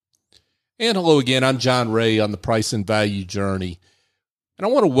And hello again, I'm John Ray on the Price and Value Journey. And I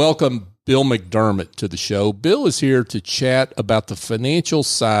want to welcome Bill McDermott to the show. Bill is here to chat about the financial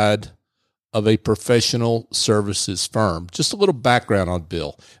side of a professional services firm. Just a little background on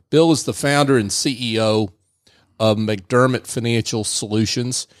Bill. Bill is the founder and CEO of McDermott Financial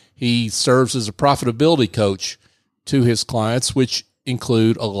Solutions. He serves as a profitability coach to his clients, which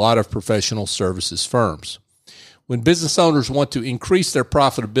include a lot of professional services firms. When business owners want to increase their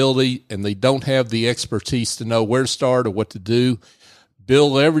profitability and they don't have the expertise to know where to start or what to do, Bill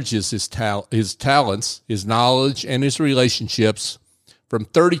leverages his talents, his knowledge, and his relationships from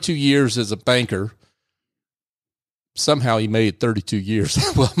 32 years as a banker. Somehow he made it 32 years.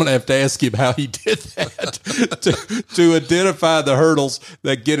 Well, I'm going to have to ask him how he did that to identify the hurdles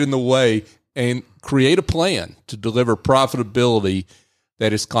that get in the way and create a plan to deliver profitability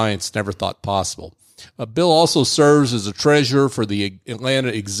that his clients never thought possible. Bill also serves as a treasurer for the Atlanta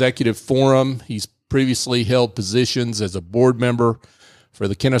Executive Forum. He's previously held positions as a board member for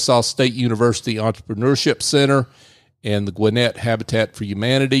the Kennesaw State University Entrepreneurship Center and the Gwinnett Habitat for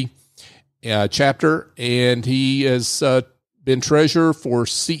Humanity chapter, and he has been treasurer for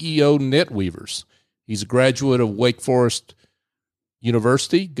CEO NetWeavers. He's a graduate of Wake Forest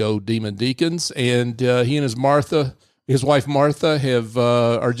University, go Demon Deacons, and he and his wife Martha,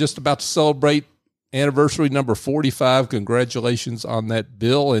 are just about to celebrate anniversary number 45. Congratulations on that,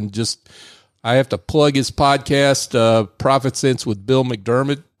 Bill. And I have to plug his podcast, Profit Sense with Bill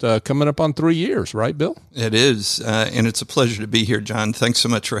McDermott, coming up on 3 years, right, Bill? It is, and it's a pleasure to be here, John. Thanks so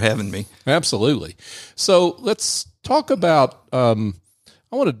much for having me. Absolutely. So let's talk about, I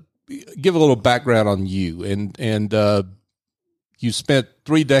want to give a little background on you. And you spent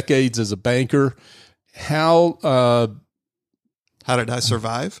 3 decades as a banker. How did I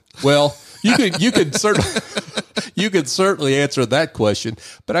survive? Well, you could certainly answer that question,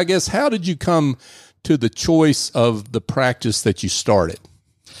 but I guess how did you come to the choice of the practice that you started?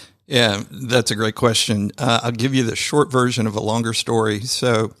 Yeah, that's a great question. I'll give you the short version of a longer story.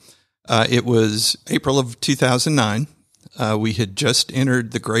 So it was April of 2009. We had just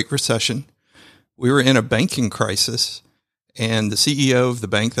entered the Great Recession. We were in a banking crisis, and the CEO of the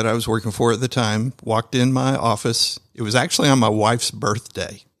bank that I was working for at the time walked in my office. It was actually on my wife's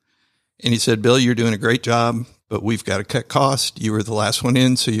birthday. And he said, "Bill, you're doing a great job, but we've got to cut costs. You were the last one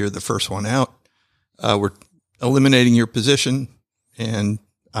in, so you're the first one out. We're eliminating your position." And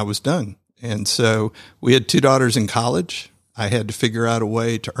I was done. And so we had 2 daughters in college. I had to figure out a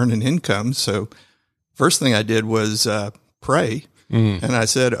way to earn an income. So first thing I did was pray. And I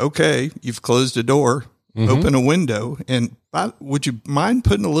said, "Okay, you've closed a door. Open a window, and would you mind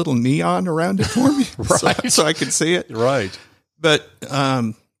putting a little neon around it for me?" Right. so I could see it? Right. But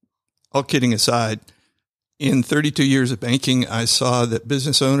all kidding aside, in 32 years of banking, I saw that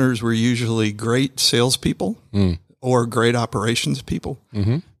business owners were usually great salespeople or great operations people.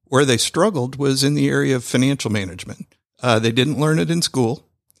 Where they struggled was in the area of financial management. They didn't learn it in school.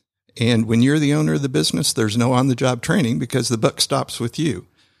 And when you're the owner of the business, there's no on-the-job training because the buck stops with you.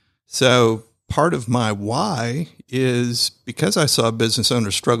 So part of my why is because I saw business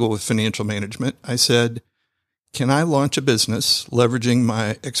owners struggle with financial management, I said, can I launch a business leveraging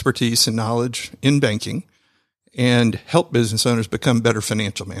my expertise and knowledge in banking and help business owners become better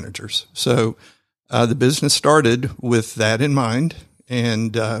financial managers? So the business started with that in mind.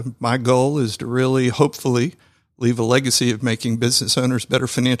 And my goal is to really, hopefully, leave a legacy of making business owners better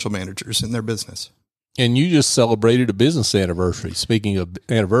financial managers in their business. And you just celebrated a business anniversary. Speaking of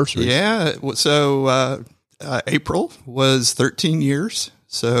anniversaries. Yeah. So April was 13 years.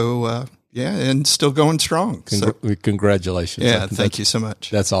 So, and still going strong. Congratulations. Yeah, thank you so much.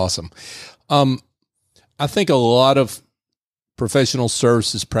 That's awesome. I think a lot of professional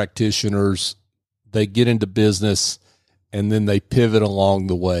services practitioners, they get into business and then they pivot along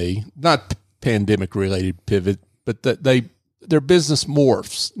the way. Not pandemic-related pivot, but their business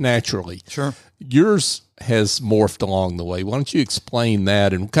morphs naturally. Sure. Yours has morphed along the way. Why don't you explain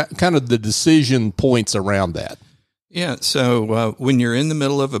that and kind of the decision points around that? Yeah. So when you're in the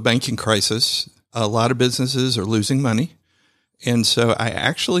middle of a banking crisis, a lot of businesses are losing money. And so I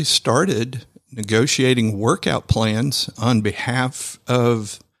actually started negotiating workout plans on behalf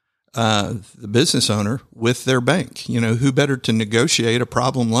of the business owner with their bank. You know, who better to negotiate a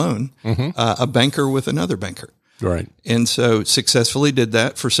problem loan, a banker with another banker. Right. And so successfully did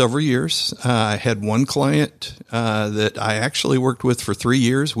that for several years. I had one client that I actually worked with for 3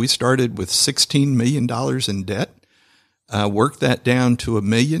 years. We started with $16 million in debt, worked that down to $1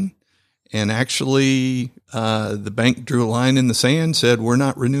 million. And actually, the bank drew a line in the sand, said, we're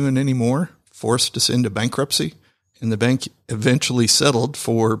not renewing anymore, forced us into bankruptcy. And the bank eventually settled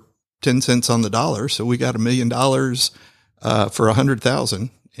for 10 cents on the dollar. So we got $1 million for 100,000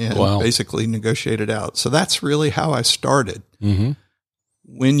 and basically negotiated out. So that's really how I started. Mm-hmm.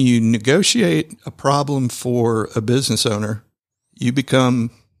 When you negotiate a problem for a business owner, you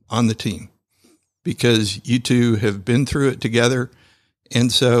become on the team because you two have been through it together.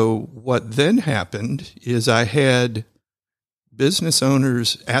 And so what then happened is I had business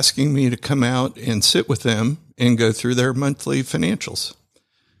owners asking me to come out and sit with them and go through their monthly financials.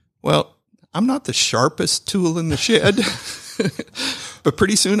 Well, I'm not the sharpest tool in the shed, but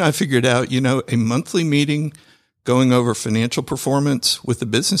pretty soon I figured out, a monthly meeting going over financial performance with the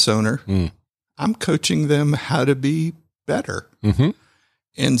business owner, I'm coaching them how to be better. Mm-hmm.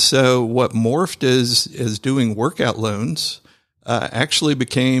 And so what morphed as doing workout loans actually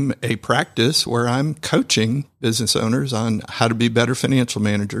became a practice where I'm coaching business owners on how to be better financial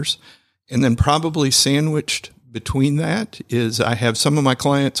managers. And then probably sandwiched between that is I have some of my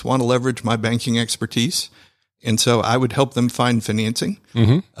clients want to leverage my banking expertise. And so I would help them find financing.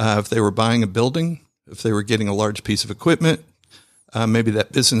 Mm-hmm. If they were buying a building, if they were getting a large piece of equipment, maybe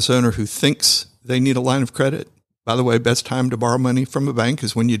that business owner who thinks they need a line of credit. By the way, best time to borrow money from a bank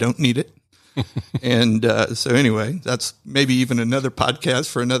is when you don't need it. And so anyway, that's maybe even another podcast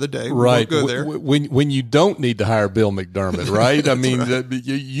for another day. Right. We won't go there. When you don't need to hire Bill McDermott, right? I mean, right.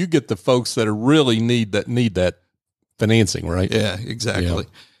 You get the folks that are really need that financing, right? Yeah, exactly.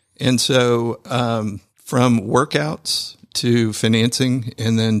 Yeah. And so from workouts to financing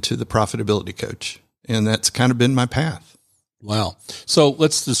and then to the profitability coach. And that's kind of been my path. Wow. So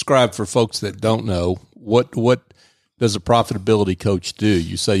let's describe for folks that don't know, what does a profitability coach do?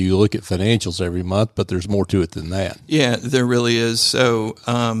 You say you look at financials every month, but there's more to it than that. Yeah, there really is. So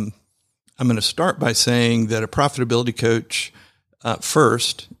I'm going to start by saying that a profitability coach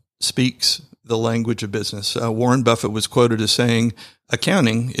first speaks the language of business. Warren Buffett was quoted as saying,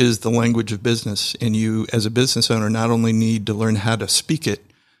 accounting is the language of business. And you, as a business owner, not only need to learn how to speak it,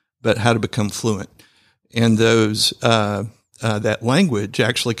 but how to become fluent. And those that language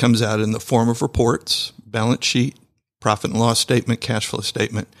actually comes out in the form of reports, balance sheet, profit and loss statement, cash flow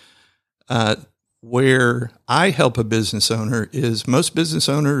statement. Where I help a business owner is most business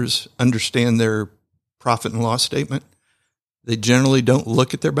owners understand their profit and loss statement. They generally don't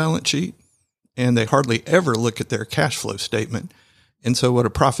look at their balance sheet, and they hardly ever look at their cash flow statement. And so what a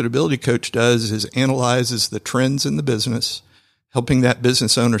profitability coach does is analyzes the trends in the business, helping that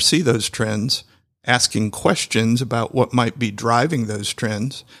business owner see those trends, asking questions about what might be driving those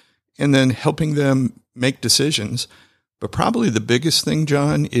trends, and then helping them make decisions. But probably the biggest thing,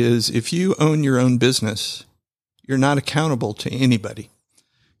 John, is if you own your own business, you're not accountable to anybody.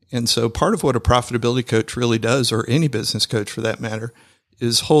 And so part of what a profitability coach really does, or any business coach for that matter,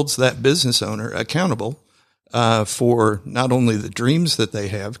 is holds that business owner accountable for not only the dreams that they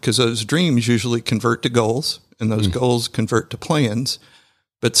have, because those dreams usually convert to goals, and those goals convert to plans.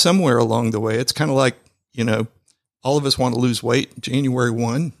 But somewhere along the way, it's kind of like, all of us want to lose weight January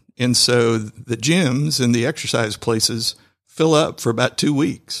 1. And so the gyms and the exercise places fill up for about 2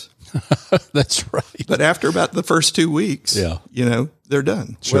 weeks. That's right. But after about the first 2 weeks, they're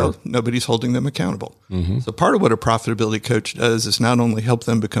done. Sure. Well, nobody's holding them accountable. Mm-hmm. So part of what a profitability coach does is not only help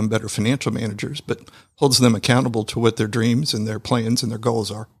them become better financial managers, but holds them accountable to what their dreams and their plans and their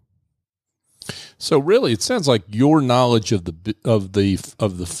goals are. So really, it sounds like your knowledge of the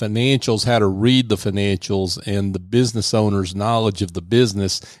financials, how to read the financials, and the business owner's knowledge of the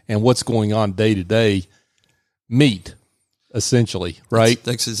business and what's going on day to day meet, essentially, right?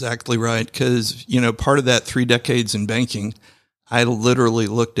 That's exactly right. Because, part of that 3 decades in banking, I literally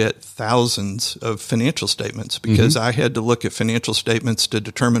looked at thousands of financial statements because I had to look at financial statements to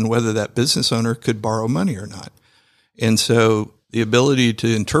determine whether that business owner could borrow money or not. And so the ability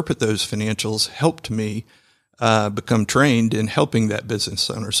to interpret those financials helped me become trained in helping that business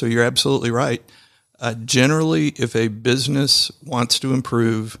owner. So you're absolutely right. Generally, if a business wants to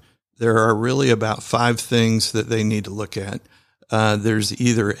improve, there are really about 5 things that they need to look at. There's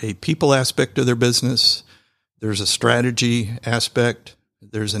either a people aspect of their business, there's a strategy aspect,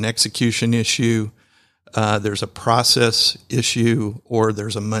 there's an execution issue, there's a process issue, or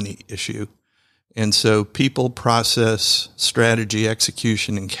there's a money issue. And so people, process, strategy,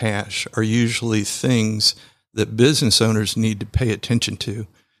 execution, and cash are usually things that business owners need to pay attention to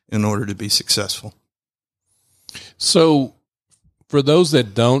in order to be successful. So for those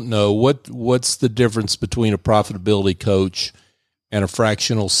that don't know, what's the difference between a profitability coach and a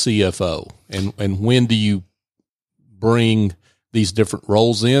fractional CFO? And when do you bring these different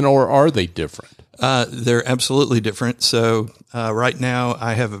roles in, or are they different? They're absolutely different. So right now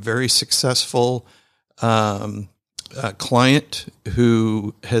I have a very successful a client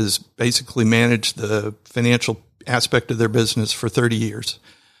who has basically managed the financial aspect of their business for 30 years.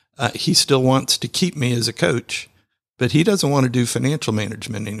 He still wants to keep me as a coach, but he doesn't want to do financial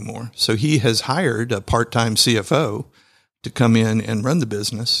management anymore. So he has hired a part-time CFO to come in and run the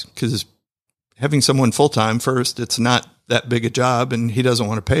business, because having someone full-time, first, it's not that big a job, and he doesn't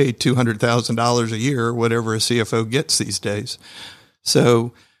want to pay $200,000 a year or whatever a CFO gets these days.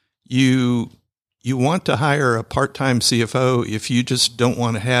 So you want to hire a part-time CFO if you just don't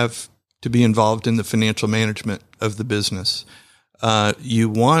want to have to be involved in the financial management of the business. You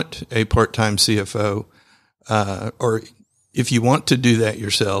want a part-time CFO, or if you want to do that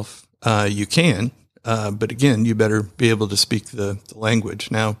yourself, you can. But again, you better be able to speak the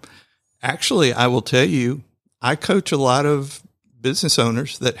language. Now, actually, I will tell you, I coach a lot of business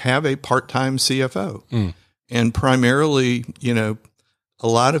owners that have a part-time CFO. And primarily, a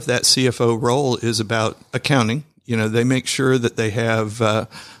lot of that CFO role is about accounting. They make sure that they have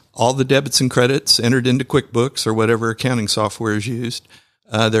all the debits and credits entered into QuickBooks or whatever accounting software is used.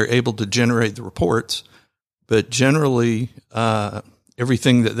 They're able to generate the reports. But generally,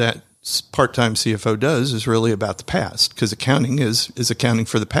 everything that part-time CFO does is really about the past, because accounting is accounting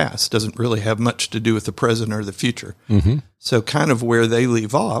for the past, doesn't really have much to do with the present or the future. So kind of where they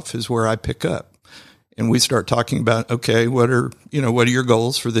leave off is where I pick up. And we start talking about, okay, what are your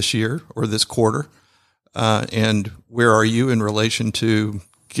goals for this year or this quarter? And where are you in relation to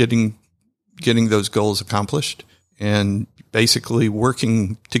getting those goals accomplished? And basically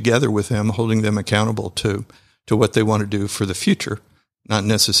working together with them, holding them accountable to what they want to do for the future, not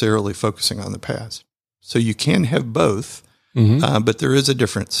necessarily focusing on the past. So you can have both, but there is a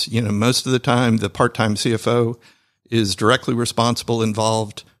difference. Most of the time, the part-time CFO is directly responsible,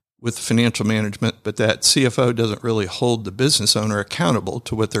 involved with financial management, but that CFO doesn't really hold the business owner accountable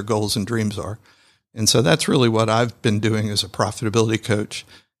to what their goals and dreams are. And so that's really what I've been doing as a profitability coach,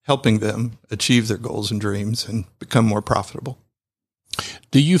 helping them achieve their goals and dreams and become more profitable.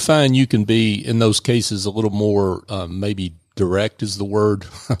 Do you find you can be, in those cases, a little more maybe direct is the word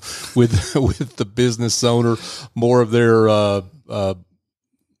with the business owner, more of their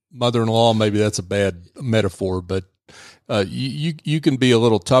mother-in-law? Maybe that's a bad metaphor, but you can be a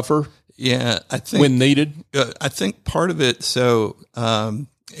little tougher. Yeah, I think when needed. I think part of it. So, and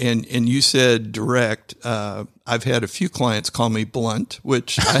you said direct. I've had a few clients call me blunt,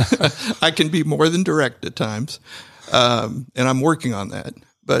 which I can be more than direct at times, and I'm working on that.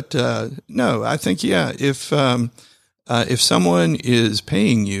 But no, I think if someone is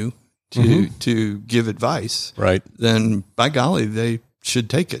paying you to give advice, right, then by golly, they should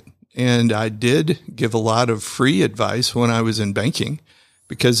take it. And I did give a lot of free advice when I was in banking,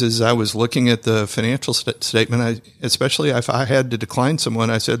 because as I was looking at the financial statement, especially if I had to decline someone,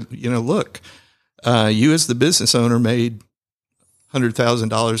 I said, look, you as the business owner made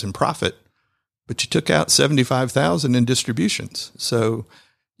 $100,000 in profit, but you took out $75,000 in distributions. So,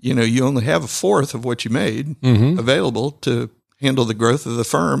 you only have a fourth of what you made available to handle the growth of the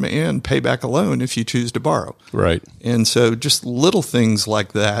firm and pay back a loan if you choose to borrow. Right. And so just little things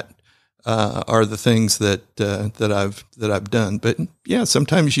like that are the things that I've done. But yeah,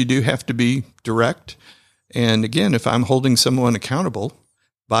 sometimes you do have to be direct. And again, if I'm holding someone accountable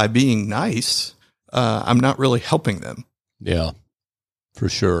by being nice, I'm not really helping them. Yeah, for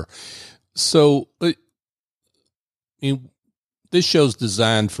sure. So, this show's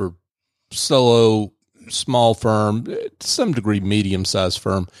designed for solo, small firm, to some degree medium-sized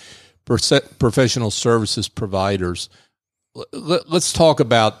firm, professional services providers. Let's talk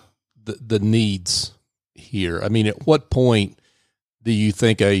about the needs here. I mean, at what point do you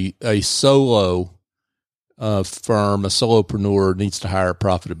think a solo firm, a solopreneur, needs to hire a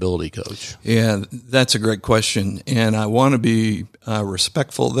profitability coach? Yeah, that's a great question. And I want to be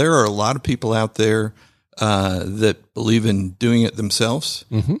respectful. There are a lot of people out there that believe in doing it themselves.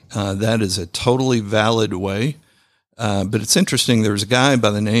 That is a totally valid way. But it's interesting. There was a guy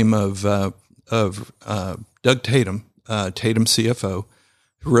by the name of Doug Tatum, Tatum CFO,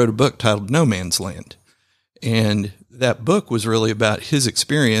 who wrote a book titled No Man's Land. And that book was really about his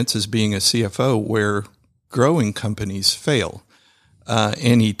experience as being a CFO where growing companies fail.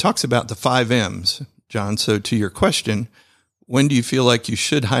 And he talks about the 5 M's, John. So to your question, when do you feel like you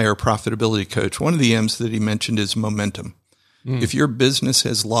should hire a profitability coach? One of the M's that he mentioned is momentum. If your business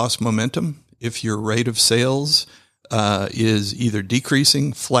has lost momentum, if your rate of sales is either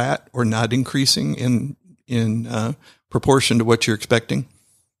decreasing, flat, or not increasing in proportion to what you're expecting,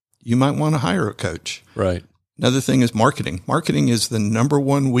 you might want to hire a coach. Right. Another thing is marketing. Marketing is the number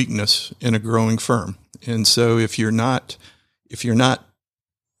one weakness in a growing firm. And so if you're not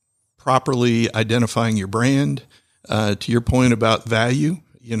properly identifying your brand, To your point about value,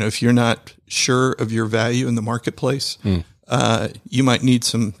 if you're not sure of your value in the marketplace, you might need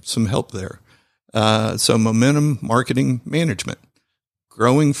some help there. So momentum, marketing, management,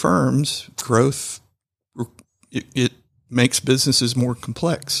 growing firms, growth, it makes businesses more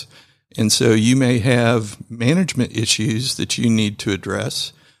complex. And so you may have management issues that you need to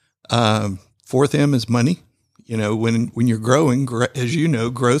address. Fourth M is money. When you're growing, as you know,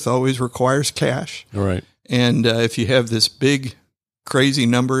 growth always requires cash. Right. And if you have this big, crazy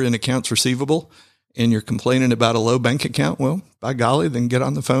number in accounts receivable and you're complaining about a low bank account, well, by golly, then get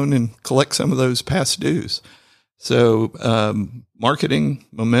on the phone and collect some of those past dues. So marketing,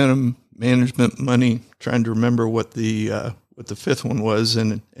 momentum, management, money, trying to remember what the fifth one was,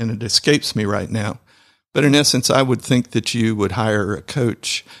 and it escapes me right now. But in essence, I would think that you would hire a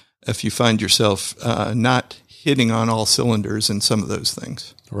coach if you find yourself not hitting on all cylinders in some of those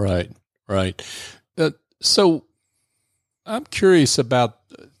things. Right. So I'm curious about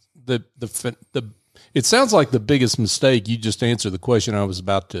the. It sounds like the biggest mistake, you just answered the question I was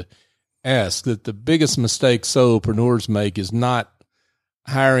about to ask, that the biggest mistake solopreneurs make is not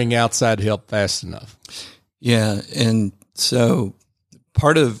hiring outside help fast enough. Yeah, and so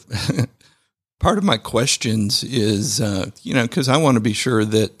part of my questions is, because I want to be sure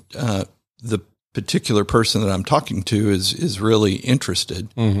that the particular person that I'm talking to is really interested.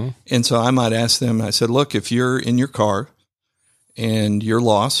 Mm-hmm. And so I might ask them, I said, look, if you're in your car and you're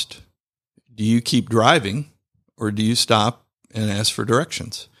lost, do you keep driving or do you stop and ask for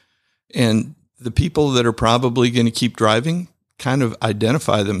directions? And the people that are probably going to keep driving kind of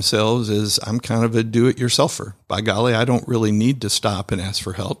identify themselves as, I'm kind of a do-it-yourselfer. By golly, I don't really need to stop and ask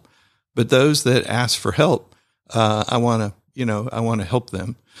for help. But those that ask for help, I want to help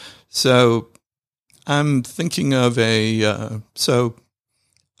them. So I'm thinking of so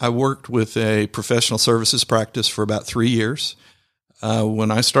I worked with a professional services practice for about 3 years. When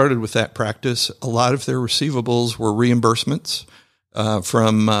I started with that practice, a lot of their receivables were reimbursements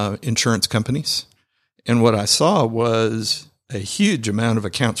from insurance companies. And what I saw was a huge amount of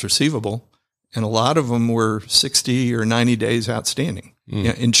accounts receivable, and a lot of them were 60 or 90 days outstanding.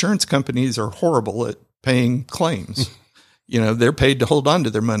 Insurance companies are horrible at paying claims. They're paid to hold on to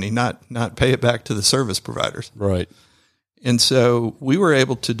their money, not pay it back to the service providers. Right. And so we were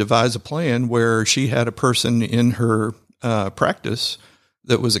able to devise a plan where she had a person in her practice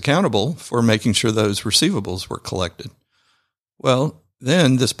that was accountable for making sure those receivables were collected. Well,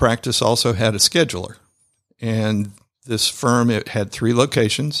 then this practice also had a scheduler, and this firm, it had 3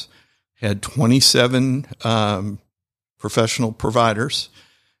 locations, had 27 professional providers,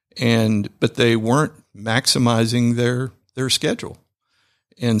 but they weren't maximizing their schedule.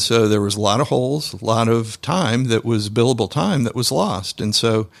 And so there was a lot of holes, a lot of time that was billable time that was lost. And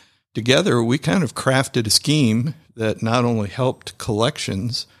so together we kind of crafted a scheme that not only helped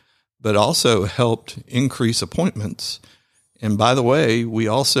collections, but also helped increase appointments. And by the way, we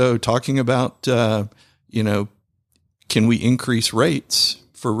also talking about, can we increase rates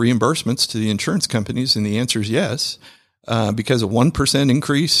for reimbursements to the insurance companies? And the answer is yes, because a 1%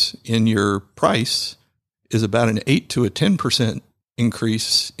 increase in your price is about an 8 to a 10%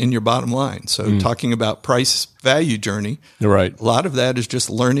 increase in your bottom line. So talking about price value journey, right. A lot of that is just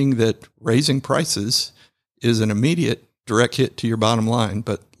learning that raising prices is an immediate direct hit to your bottom line.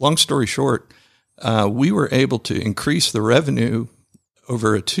 But long story short, we were able to increase the revenue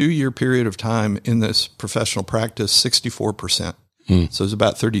over a 2-year period of time in this professional practice, 64%. So it was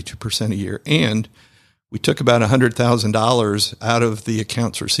about 32% a year. And we took about $100,000 out of the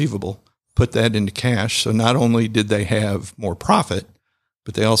accounts receivable, put that into cash. So not only did they have more profit,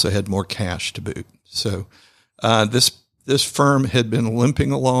 but they also had more cash to boot. So this firm had been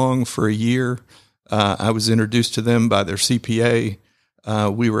limping along for a year. I was introduced to them by their CPA.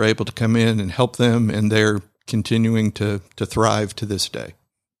 We were able to come in and help them, and they're continuing to thrive to this day.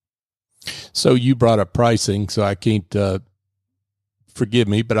 So you brought up pricing, so I can't forgive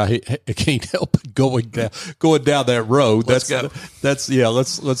me, but I can't help it going down that road. Let's go. Let's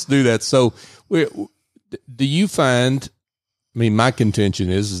do that. So do you find, my contention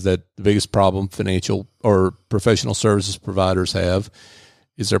is that the biggest problem financial or professional services providers have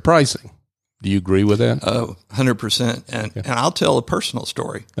is their pricing. Do you agree with that? Oh, 100%. And I'll tell a personal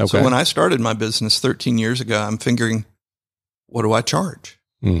story. Okay. So when I started my business 13 years ago, I'm figuring, what do I charge?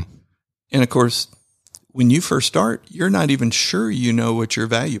 And of course, when you first start, you're not even sure you know what your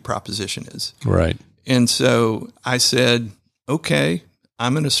value proposition is. Right. And so I said, okay,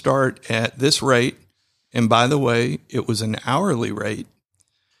 I'm going to start at this rate. And by the way, it was an hourly rate.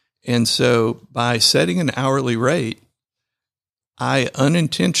 And so by setting an hourly rate, I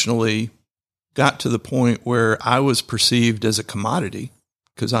unintentionally got to the point where I was perceived as a commodity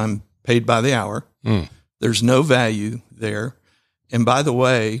because I'm paid by the hour. There's no value there. And by the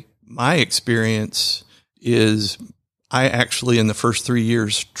way, my experience is I actually, in the first 3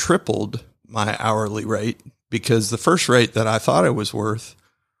 years, tripled my hourly rate because the first rate that I thought I was worth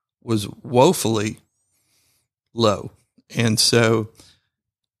was woefully low. And so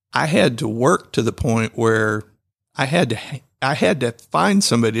I had to work to the point where I had to find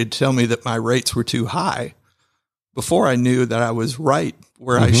somebody to tell me that my rates were too high before I knew that I was right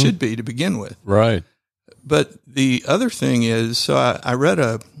where I should be to begin with. Right. But the other thing is, so I read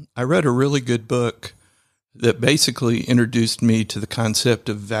a really good book that basically introduced me to the concept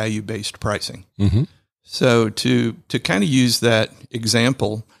of value-based pricing. So to kind of use that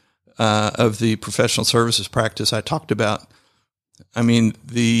example of the professional services practice I talked about, I mean,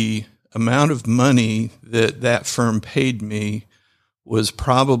 the amount of money that firm paid me was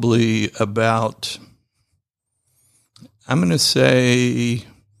probably about, I'm going to say,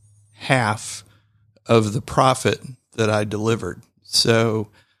 half of the profit that I delivered. So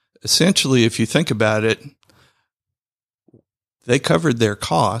essentially, if you think about it, they covered their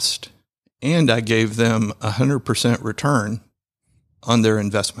cost and I gave them 100% return on their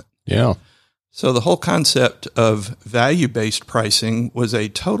investment. Yeah. So the whole concept of value-based pricing was a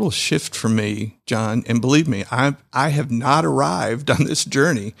total shift for me, John. And believe me, I have not arrived on this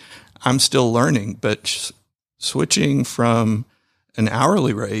journey. I'm still learning, but switching from an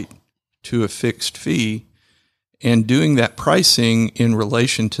hourly rate to a fixed fee and doing that pricing in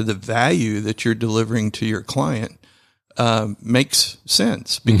relation to the value that you're delivering to your client makes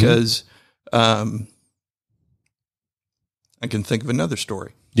sense because I can think of another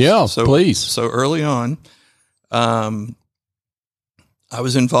story. Yeah, please. So early on, I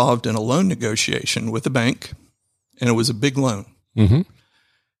was involved in a loan negotiation with a bank, and it was a big loan.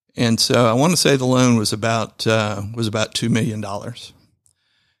 And so I want to say the loan was about $2 million.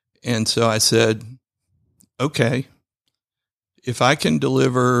 And so I said, okay, if I can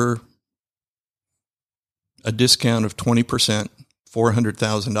deliver a discount of 20%,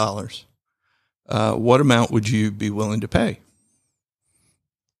 $400,000, what amount would you be willing to pay?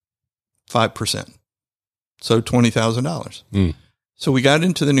 5%. So $20,000. So we got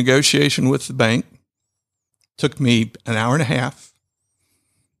into the negotiation with the bank. Took me an hour and a half.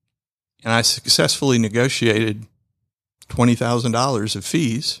 And I successfully negotiated $20,000 of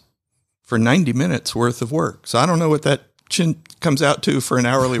fees for 90 minutes worth of work. So I don't know what that comes out to for an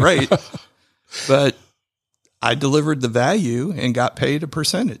hourly rate, but I delivered the value and got paid a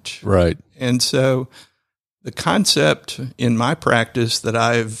percentage. Right. And so the concept in my practice that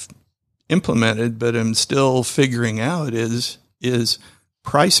I've implemented, but I'm still figuring out is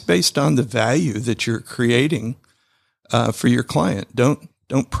price based on the value that you're creating for your client. Don't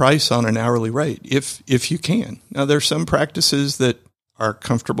price on an hourly rate if you can. Now there's some practices that are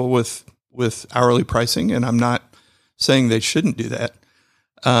comfortable with hourly pricing, and I'm not saying they shouldn't do that.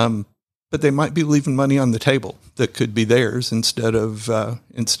 But they might be leaving money on the table that could be theirs instead of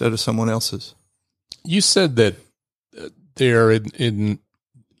someone else's. You said that there in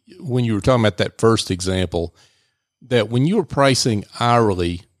when you were talking about that first example, that when you were pricing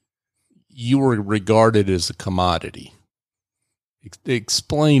hourly, you were regarded as a commodity.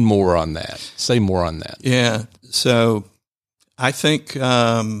 Explain more on that. Say more on that. Yeah. So I think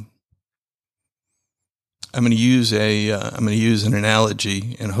I'm going to use an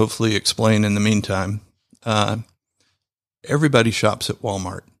analogy and hopefully explain in the meantime. Everybody shops at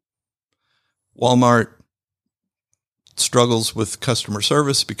Walmart. Walmart struggles with customer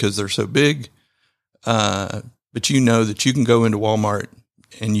service because they're so big. But you know that you can go into Walmart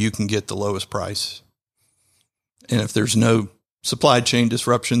and you can get the lowest price. And if there's no supply chain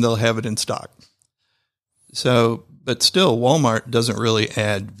disruption, they'll have it in stock. So, but still, Walmart doesn't really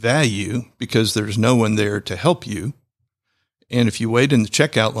add value because there's no one there to help you. And if you wait in the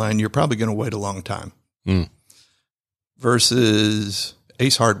checkout line, you're probably going to wait a long time. Versus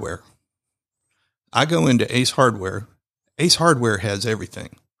Ace Hardware. I go into Ace Hardware. Ace Hardware has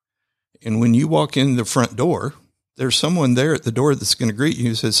everything. And when you walk in the front door, there's someone there at the door that's going to greet you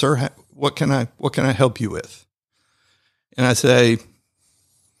and says, "Sir, what can I help you with?" And I say,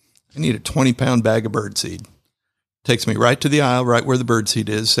 "I need a 20-pound bag of birdseed." Takes me right to the aisle, right where the birdseed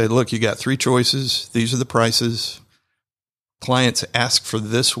is. Say, "Look, you got 3 choices. These are the prices." Clients ask for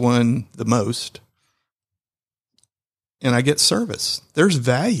this one the most. And I get service. There's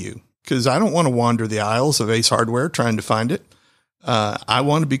value because I don't want to wander the aisles of Ace Hardware trying to find it. I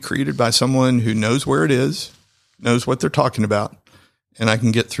want to be greeted by someone who knows where it is, knows what they're talking about, and I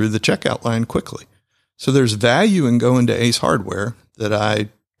can get through the checkout line quickly. So there's value in going to Ace Hardware that I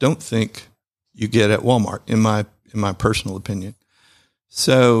don't think you get at Walmart, in my personal opinion.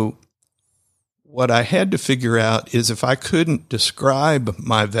 So what I had to figure out is if I couldn't describe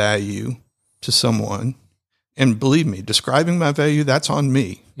my value to someone, and believe me, describing my value, that's on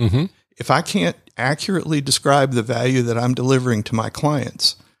me. Mm-hmm. If I can't accurately describe the value that I'm delivering to my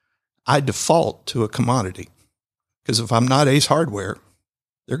clients, I default to a commodity. Because if I'm not Ace Hardware,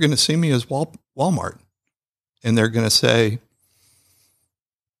 they're going to see me as Walmart. And they're going to say,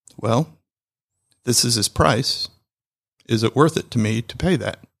 well, this is his price. Is it worth it to me to pay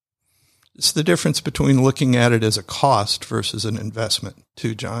that? It's the difference between looking at it as a cost versus an investment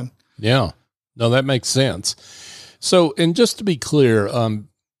too, John. Yeah. No, that makes sense. So, and just to be clear,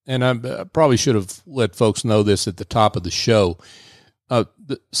 and I probably should have let folks know this at the top of the show.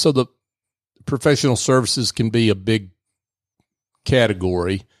 So the professional services can be a big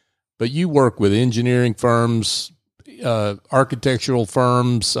category, but you work with engineering firms, architectural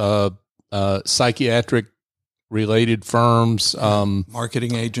firms, psychiatric related firms,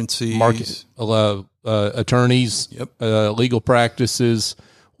 marketing agencies, attorneys, yep. Legal practices.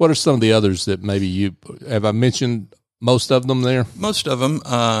 What are some of the others that maybe have I mentioned most of them there? Most of them.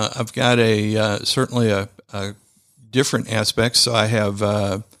 I've got certainly a different aspects. So I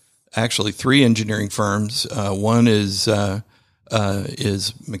have actually 3 engineering firms. One is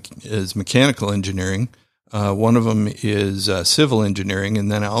mechanical engineering. One of them is civil engineering,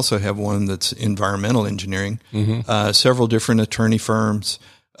 and then I also have one that's environmental engineering. Mm-hmm. Several different attorney firms,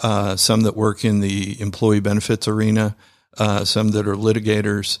 some that work in the employee benefits arena, some that are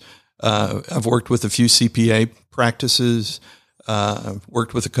litigators. I've worked with a few CPA practices,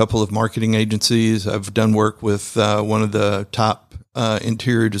 worked with a couple of marketing agencies. I've done work with one of the top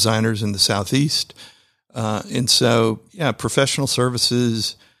interior designers in the Southeast. And so, yeah, professional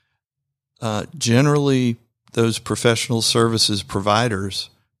services, generally those professional services providers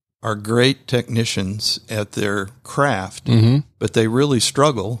are great technicians at their craft, mm-hmm. but they really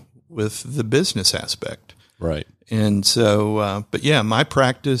struggle with the business aspect. Right. And so, but yeah, my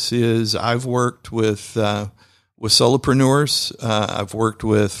practice is I've worked with solopreneurs. I've worked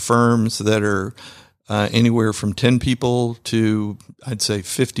with firms that are anywhere from 10 people to, I'd say,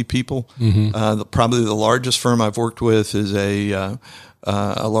 50 people. Mm-hmm. Probably the largest firm I've worked with is a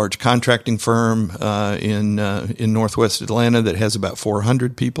large contracting firm in Northwest Atlanta that has about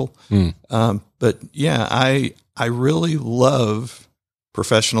 400 people. But yeah, I really love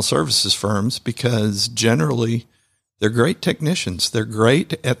professional services firms because generally they're great technicians. They're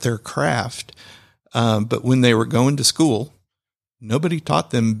great at their craft. But when they were going to school, nobody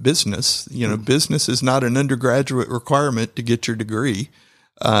taught them business. Business is not an undergraduate requirement to get your degree.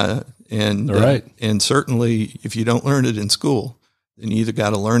 And certainly if you don't learn it in school, then you either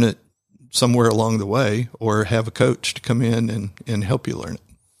got to learn it somewhere along the way or have a coach to come in and help you learn it.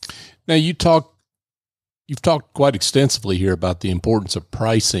 Now you've talked quite extensively here about the importance of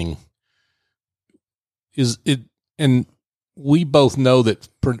pricing. And we both know that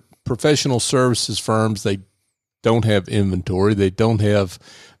professional services firms, they don't have inventory. They don't have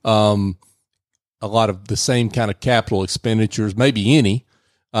a lot of the same kind of capital expenditures, maybe any,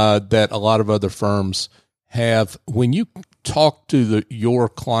 that a lot of other firms have. When you talk to your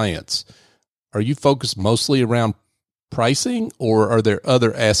clients, are you focused mostly around pricing, or are there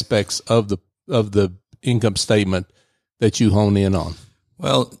other aspects of the income statement that you hone in on?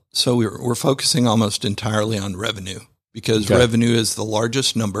 Well, so we're focusing almost entirely on revenue because revenue is the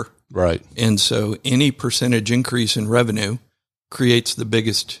largest number. Right. And so any percentage increase in revenue creates the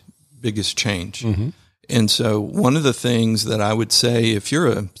biggest change. Mm-hmm. And so one of the things that I would say, if you're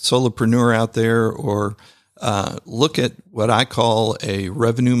a solopreneur out there, or look at what I call a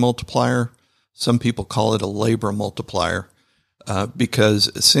revenue multiplier. Some people call it a labor multiplier, because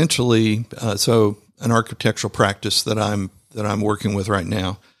essentially, so an architectural practice that I'm working with right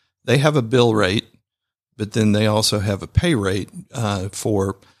now, they have a bill rate, but then they also have a pay rate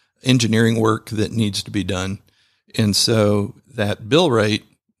for engineering work that needs to be done. And so that bill rate,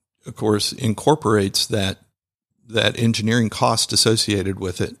 of course, incorporates that engineering cost associated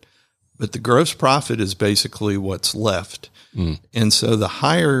with it. But the gross profit is basically what's left. And so the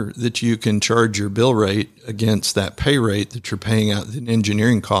higher that you can charge your bill rate against that pay rate that you're paying out in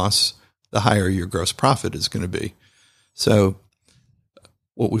engineering costs, the higher your gross profit is going to be. So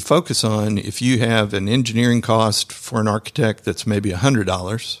what we focus on, if you have an engineering cost for an architect that's maybe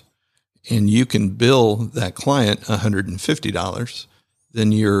 $100 and you can bill that client $150,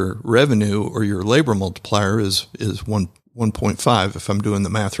 then your revenue or your labor multiplier is 1.5 if I'm doing the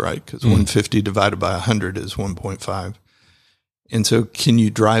math right, because 150 divided by 100 is 1.5. And so can you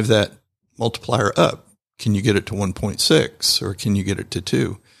drive that multiplier up? Can you get it to 1.6 or can you get it to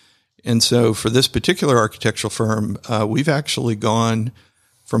 2? And so for this particular architectural firm, we've actually gone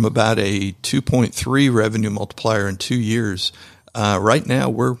from about a 2.3 revenue multiplier in 2 years. Right now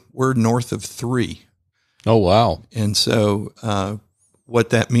we're north of 3. Oh, wow. And so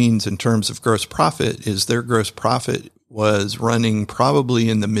what that means in terms of gross profit is their gross profit was running probably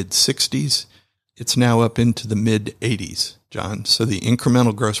in the mid 60s. It's now up into the mid 80s, John. So the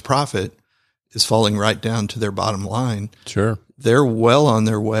incremental gross profit is falling right down to their bottom line. Sure. They're well on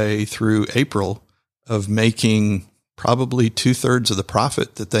their way through April of making probably 2/3 of the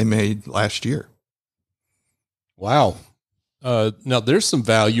profit that they made last year. Wow. Now there's some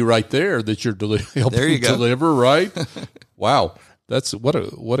value right there that you're helping There you go. deliver, right? Wow. That's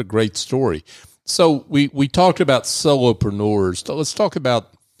what a great story. So we talked about solopreneurs. So let's talk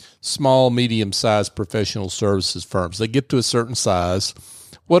about small, medium-sized professional services firms. They get to a certain size.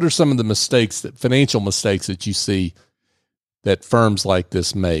 What are some of the financial mistakes that you see that firms like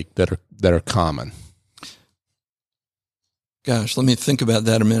this make that are common? Gosh, let me think about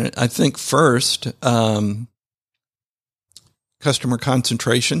that a minute. I think first, customer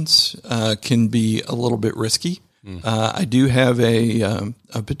concentrations can be a little bit risky. I do have a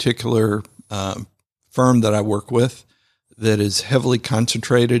particular firm that I work with that is heavily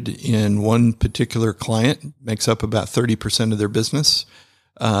concentrated in one particular client, makes up about 30% of their business.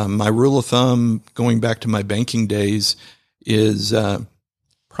 My rule of thumb, going back to my banking days, is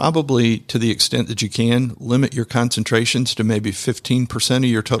probably, to the extent that you can, limit your concentrations to maybe 15% of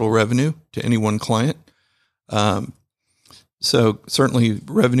your total revenue to any one client. So certainly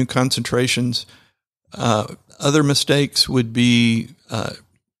revenue concentrations. Other mistakes would be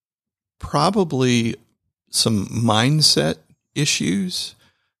probably some mindset issues.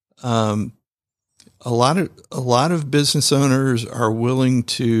 A lot of business owners are willing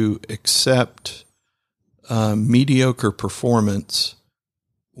to accept mediocre performance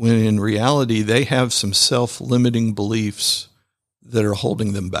when in reality they have some self-limiting beliefs that are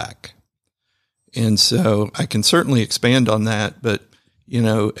holding them back. And so I can certainly expand on that, but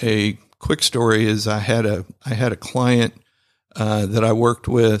a quick story is I had a client that I worked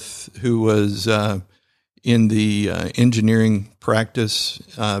with who was in the engineering practice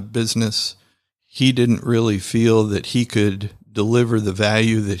business. He didn't really feel that he could deliver the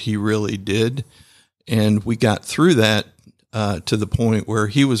value that he really did. And we got through that to the point where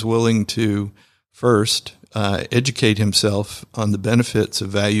he was willing to first educate himself on the benefits of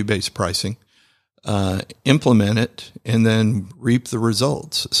value-based pricing, implement it, and then reap the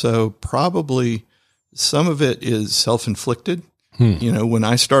results. So probably some of it is self-inflicted. When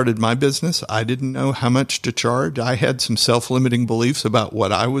I started my business, I didn't know how much to charge. I had some self-limiting beliefs about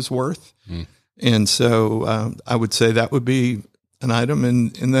what I was worth. And so I would say that would be an item.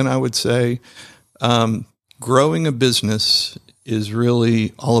 And then I would say growing a business is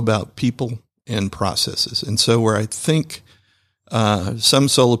really all about people and processes. And so where I think some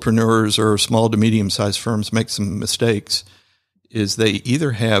solopreneurs or small to medium-sized firms make some mistakes is they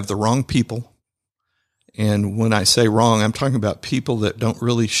either have the wrong people. And when I say wrong, I'm talking about people that don't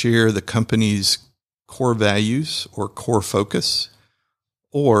really share the company's core values or core focus,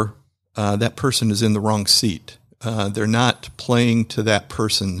 or that person is in the wrong seat. They're not playing to that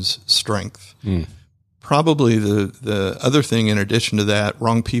person's strength. Probably the other thing in addition to that,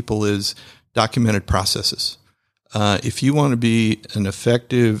 wrong people, is documented processes. If you want to be an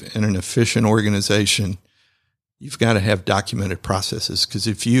effective and an efficient organization, you've got to have documented processes. Because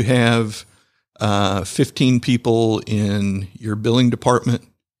if you have 15 people in your billing department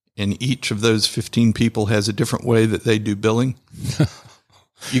and each of those 15 people has a different way that they do billing,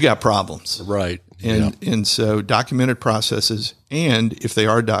 you got problems. Right. And so documented processes, and if they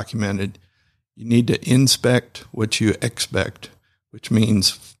are documented, you need to inspect what you expect, which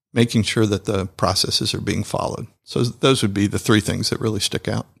means making sure that the processes are being followed. So those would be the three things that really stick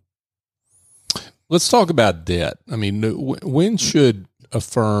out. Let's talk about debt. I mean, when should a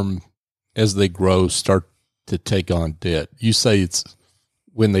firm, as they grow, start to take on debt? You say it's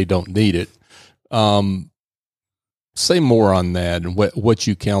when they don't need it. Say more on that and what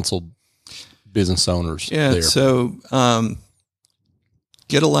you counsel business owners there. So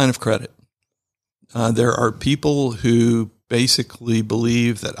get a line of credit. There are people who basically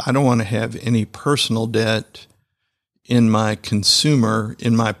believe that I don't want to have any personal debt in my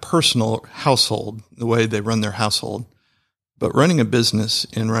personal household, the way they run their household. But running a business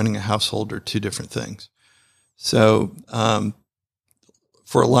and running a household are two different things. So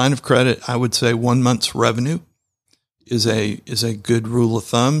for a line of credit, I would say 1 month's revenue is a good rule of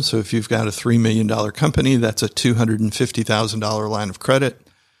thumb. So if you've got a $3 million company, that's a $250,000 line of credit.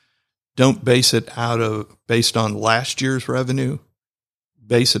 Don't base it based on last year's revenue.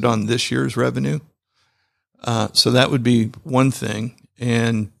 base it on this year's revenue. So that would be one thing.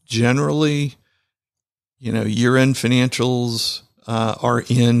 And generally, year-end financials are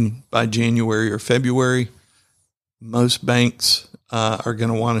in by January or February. Most banks are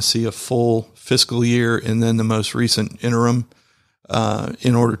going to want to see a full fiscal year and then the most recent interim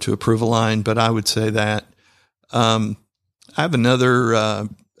in order to approve a line. But I would say that I have another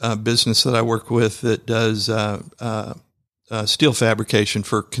business that I work with that does steel fabrication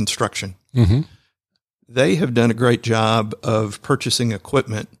for construction. Mm-hmm. They have done a great job of purchasing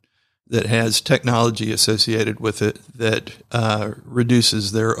equipment that has technology associated with it that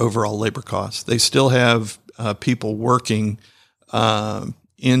reduces their overall labor costs. They still have people working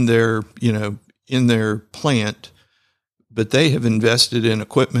in their plant, but they have invested in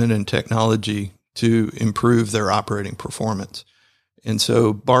equipment and technology to improve their operating performance. And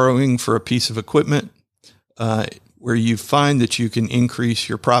so borrowing for a piece of equipment where you find that you can increase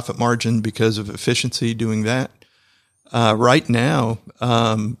your profit margin because of efficiency doing that. Right now,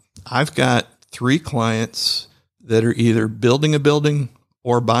 I've got 3 clients that are either building a building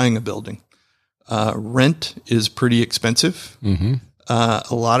or buying a building. Rent is pretty expensive. Mm-hmm.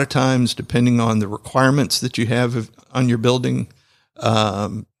 A lot of times, depending on the requirements that you have on your building,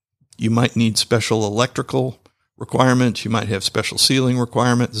 you might need special electrical requirements. You might have special ceiling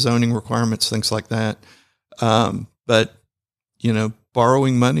requirements, zoning requirements, things like that. But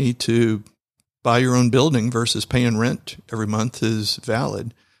borrowing money to buy your own building versus paying rent every month is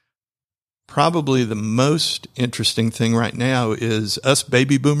valid. Probably the most interesting thing right now is us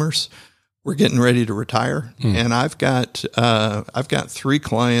baby boomers. We're getting ready to retire, and I've got 3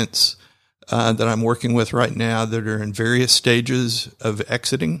 clients that I'm working with right now that are in various stages of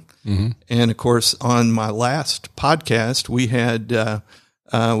exiting. Mm-hmm. And of course, on my last podcast, we had a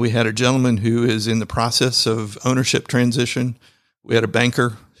gentleman who is in the process of ownership transition. We had a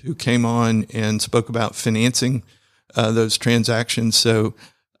banker who came on and spoke about financing those transactions. So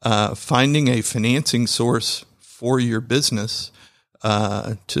finding a financing source for your business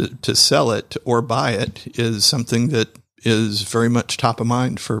to sell it or buy it is something that is very much top of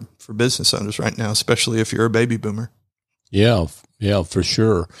mind for business owners right now, especially if you're a baby boomer. Yeah, for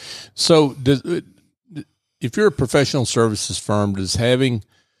sure. So if you're a professional services firm, does having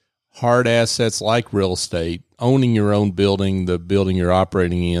hard assets like real estate, owning your own building, the building you're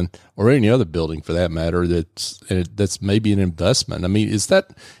operating in, or any other building for that matter, that's maybe an investment? I mean, is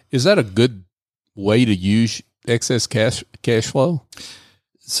that a good way to use excess cash flow?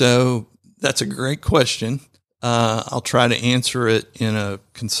 So that's a great question. I'll try to answer it in a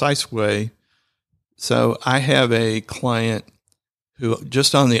concise way. So I have a client who,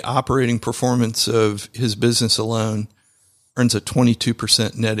 just on the operating performance of his business alone, earns a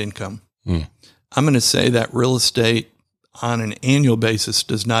 22% net income. I'm going to say that real estate on an annual basis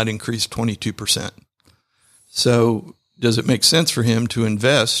does not increase 22%. So does it make sense for him to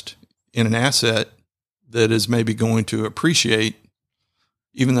invest in an asset that is maybe going to appreciate,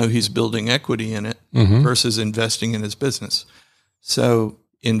 even though he's building equity in it, mm-hmm. versus investing in his business? So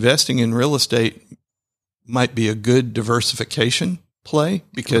investing in real estate might be a good diversification play,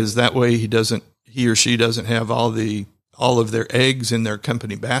 because that way he or she doesn't have all of their eggs in their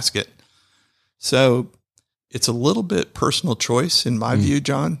company basket. So it's a little bit personal choice in my view,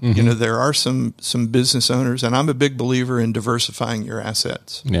 John. Mm-hmm. There are some business owners, and I'm a big believer in diversifying your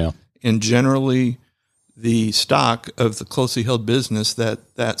assets. Yeah. And generally, the stock of the closely held business that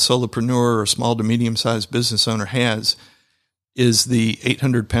solopreneur or small to medium-sized business owner has is the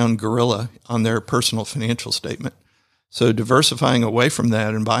 800-pound gorilla on their personal financial statement. So diversifying away from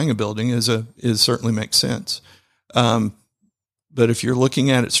that and buying a building is certainly makes sense. But if you're looking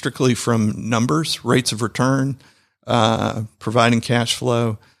at it strictly from numbers, rates of return, providing cash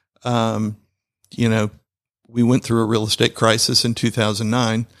flow, we went through a real estate crisis in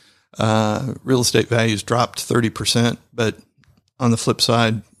 2009. Real estate values dropped 30%, but on the flip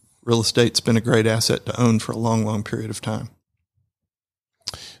side, real estate's been a great asset to own for a long, long period of time.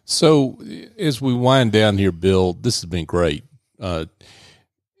 So as we wind down here, Bill, this has been great. I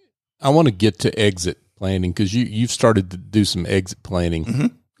want to get to exit planning, because you've started to do some exit planning mm-hmm.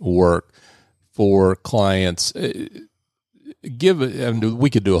 work for clients. We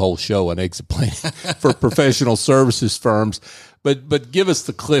could do a whole show on exit planning for professional services firms, but give us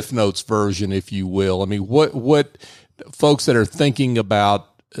the Cliff Notes version, if you will. I mean, what folks that are thinking about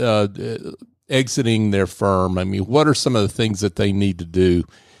exiting their firm, I mean, what are some of the things that they need to do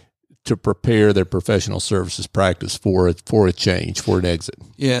to prepare their professional services practice for a change, for an exit?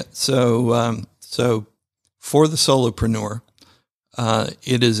 Yeah. So for the solopreneur,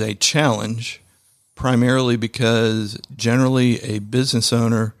 it is a challenge primarily because generally a business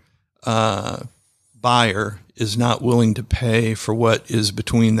owner buyer is not willing to pay for what is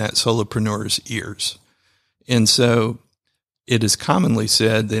between that solopreneur's ears. And so it is commonly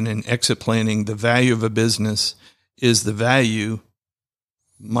said that in exit planning, the value of a business is the value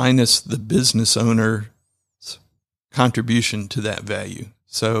minus the business owner's contribution to that value.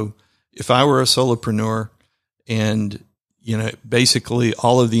 So if I were a solopreneur and, basically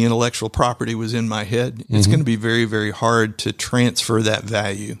all of the intellectual property was in my head, it's going to be very, very hard to transfer that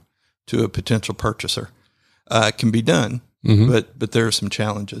value to a potential purchaser. It can be done, but there are some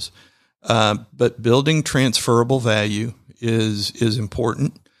challenges. But building transferable value is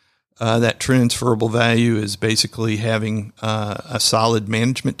important. That transferable value is basically having a solid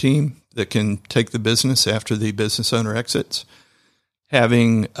management team that can take the business after the business owner exits,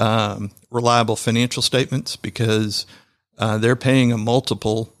 having reliable financial statements because they're paying a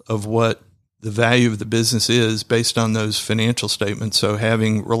multiple of what the value of the business is based on those financial statements. So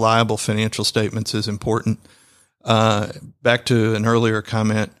having reliable financial statements is important. Back to an earlier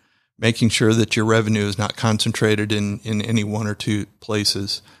comment, making sure that your revenue is not concentrated in any one or two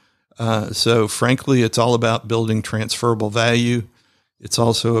places. So frankly, it's all about building transferable value. It's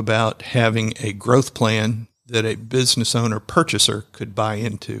also about having a growth plan that a business owner purchaser could buy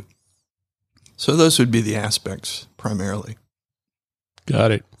into. So those would be the aspects primarily.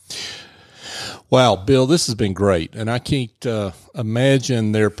 Got it. Wow, Bill, this has been great. And I can't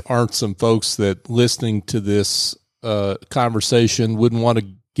imagine there aren't some folks that listening to this conversation wouldn't want to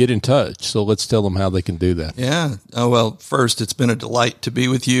get in touch. So let's tell them how they can do that. Yeah. Well, first, it's been a delight to be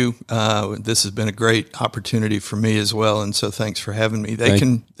with you. This has been a great opportunity for me as well. And so thanks for having me. They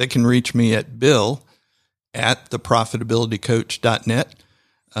can reach me at bill@theprofitabilitycoach.net,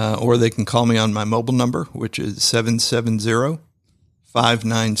 or they can call me on my mobile number, which is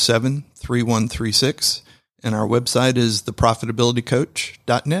 770-597-3136. And our website is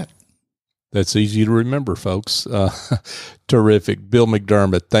theprofitabilitycoach.net. That's easy to remember, folks. Terrific. Bill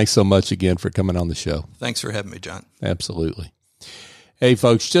McDermott, thanks so much again for coming on the show. Thanks for having me, John. Absolutely. Hey,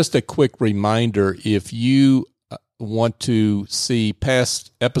 folks, just a quick reminder, if you want to see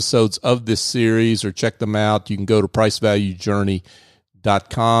past episodes of this series or check them out, you can go to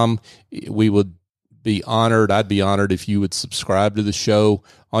pricevaluejourney.com. We would be honored. I'd be honored if you would subscribe to the show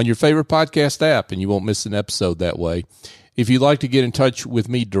on your favorite podcast app, and you won't miss an episode that way. If you'd like to get in touch with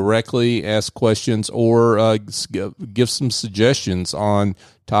me directly, ask questions, or give some suggestions on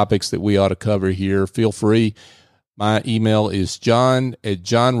topics that we ought to cover here, feel free. My email is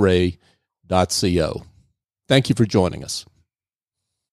john@johnray.co. Thank you for joining us.